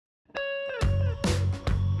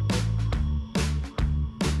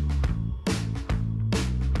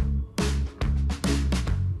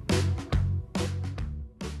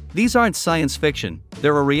These aren't science fiction,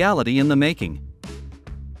 they're a reality in the making.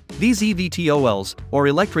 These eVTOLs, or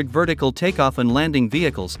electric vertical takeoff and landing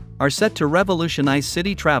vehicles, are set to revolutionize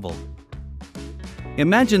city travel.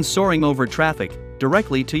 Imagine soaring over traffic,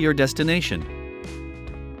 directly to your destination.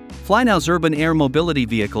 FlyNow's urban air mobility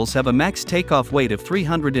vehicles have a max takeoff weight of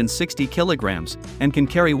 360 kilograms and can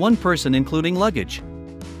carry one person including luggage.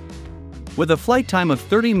 With a flight time of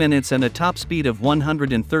 30 minutes and a top speed of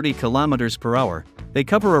 130 kilometers per hour, they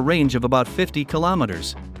cover a range of about 50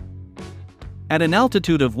 kilometers. At an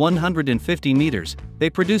altitude of 150 meters, they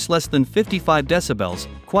produce less than 55 decibels,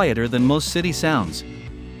 quieter than most city sounds.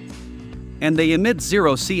 And they emit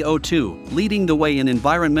zero CO2, leading the way in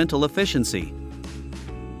environmental efficiency.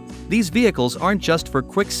 These vehicles aren't just for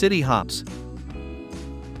quick city hops.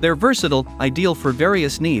 They're versatile, ideal for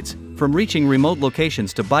various needs, from reaching remote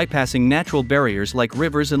locations to bypassing natural barriers like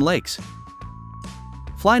rivers and lakes.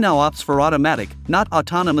 FlyNow opts for automatic, not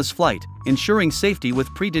autonomous flight, ensuring safety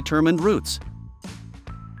with predetermined routes.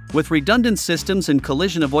 With redundant systems and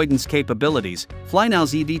collision avoidance capabilities,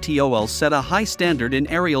 FlyNow's eVTOLs set a high standard in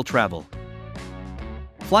aerial travel.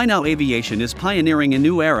 FlyNow Aviation is pioneering a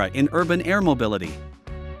new era in urban air mobility.